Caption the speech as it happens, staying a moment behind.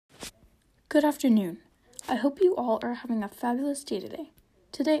Good afternoon. I hope you all are having a fabulous day today.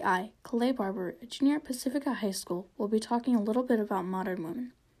 Today I, Kalei Barber, a junior at Pacifica High School, will be talking a little bit about modern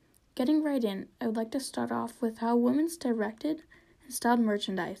women. Getting right in, I would like to start off with how women's directed and styled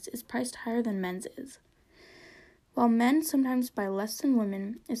merchandise is priced higher than men's is. While men sometimes buy less than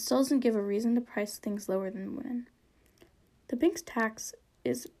women, it still doesn't give a reason to price things lower than women. The pink tax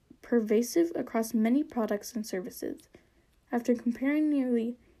is pervasive across many products and services. After comparing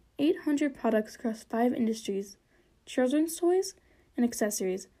nearly 800 products across 5 industries: children's toys and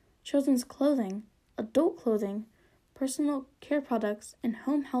accessories, children's clothing, adult clothing, personal care products, and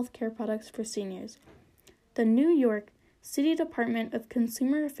home health care products for seniors. The New York City Department of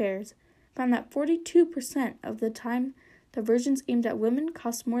Consumer Affairs found that 42% of the time the versions aimed at women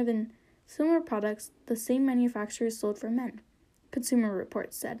cost more than similar products the same manufacturers sold for men, Consumer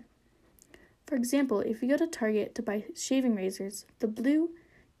Reports said. For example, if you go to Target to buy shaving razors, the blue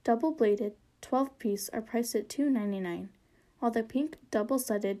double-bladed 12-piece are priced at $2.99, while the pink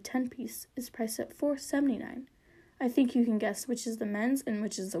double-sided 10-piece is priced at $4.79. I think you can guess which is the men's and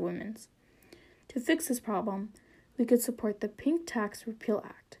which is the women's. To fix this problem, we could support the Pink Tax Repeal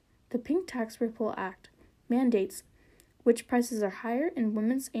Act. The Pink Tax Repeal Act mandates which prices are higher in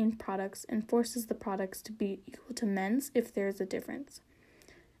women's aimed products and forces the products to be equal to men's if there is a difference.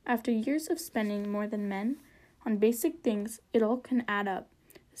 After years of spending more than men on basic things, it all can add up,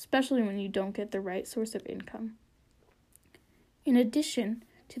 especially when you don't get the right source of income. In addition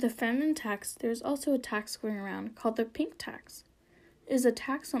to the feminine tax, there is also a tax going around called the pink tax. It is a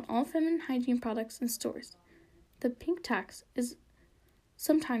tax on all feminine hygiene products in stores. The pink tax is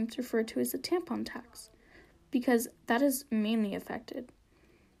sometimes referred to as a tampon tax, because that is mainly affected.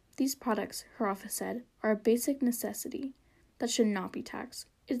 These products, her office said, are a basic necessity that should not be taxed.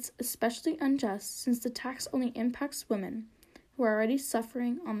 It's especially unjust since the tax only impacts women who are already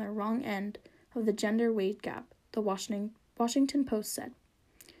suffering on the wrong end of the gender wage gap, the Washington Post said.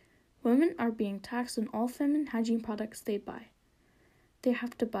 Women are being taxed on all feminine hygiene products they buy. They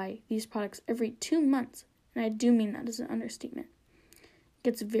have to buy these products every 2 months, and I do mean that as an understatement. It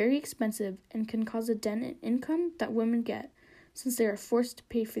gets very expensive and can cause a dent in income that women get since they are forced to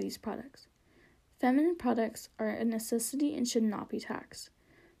pay for these products. Feminine products are a necessity and should not be taxed.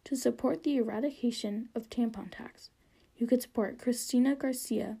 To support the eradication of tampon tax, you could support Christina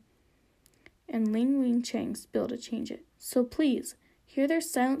Garcia and Ling Wing Chang's bill to change it. So please, hear their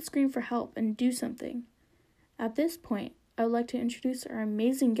silent scream for help and do something. At this point, I would like to introduce our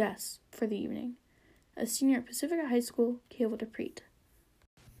amazing guest for the evening, a senior at Pacifica High School, Kayla DePreet.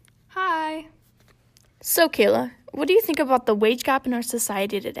 Hi! So Kayla, what do you think about the wage gap in our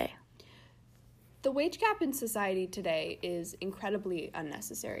society today? The wage gap in society today is incredibly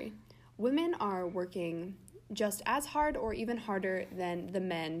unnecessary. Women are working just as hard or even harder than the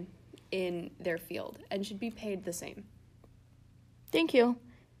men in their field and should be paid the same. Thank you.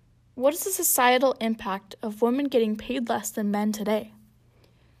 What is the societal impact of women getting paid less than men today?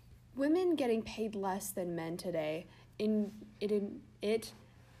 Women getting paid less than men today, it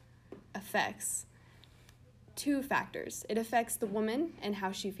affects 2 factors. It affects the woman and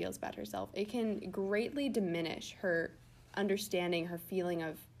how she feels about herself. It can greatly diminish her understanding, her feeling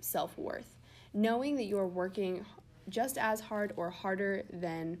of self-worth. Knowing that you are working just as hard or harder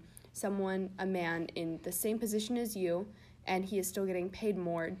than a man in the same position as you, and he is still getting paid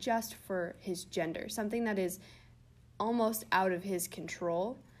more just for his gender, something that is almost out of his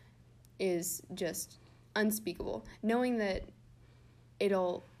control, is just unspeakable. Knowing that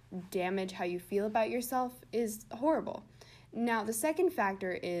it'll damage how you feel about yourself is horrible. Now, the second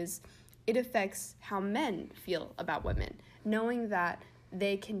factor is it affects how men feel about women. Knowing that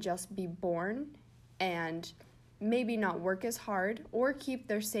they can just be born and maybe not work as hard or keep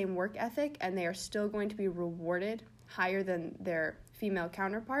their same work ethic and they are still going to be rewarded higher than their female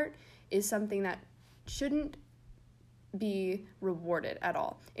counterpart is something that shouldn't be rewarded at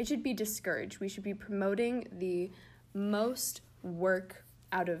all. It should be discouraged. We should be promoting the most work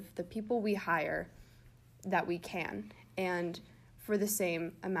out of the people we hire that we can, and for the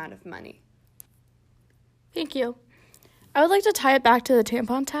same amount of money. Thank you. I would like to tie it back to the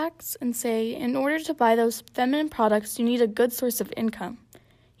tampon tax and say, in order to buy those feminine products, you need a good source of income.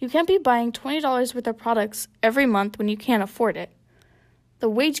 You can't be buying $20 worth of products every month when you can't afford it. The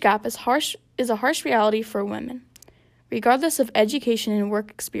wage gap is a harsh reality for women, regardless of education and work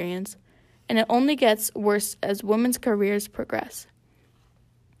experience, and it only gets worse as women's careers progress.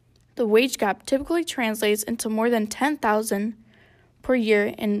 The wage gap typically translates into more than $10,000 per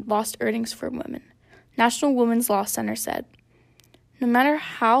year in lost earnings for women, National Women's Law Center said. No matter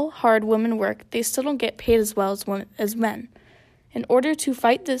how hard women work, they still don't get paid as well as men, In order to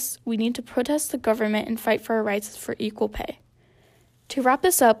fight this, we need to protest the government and fight for our rights for equal pay. To wrap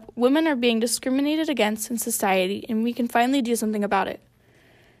this up, women are being discriminated against in society, and we can finally do something about it.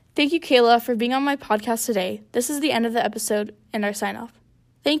 Thank you, Kayla, for being on my podcast today. This is the end of the episode and our sign-off.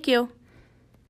 Thank you.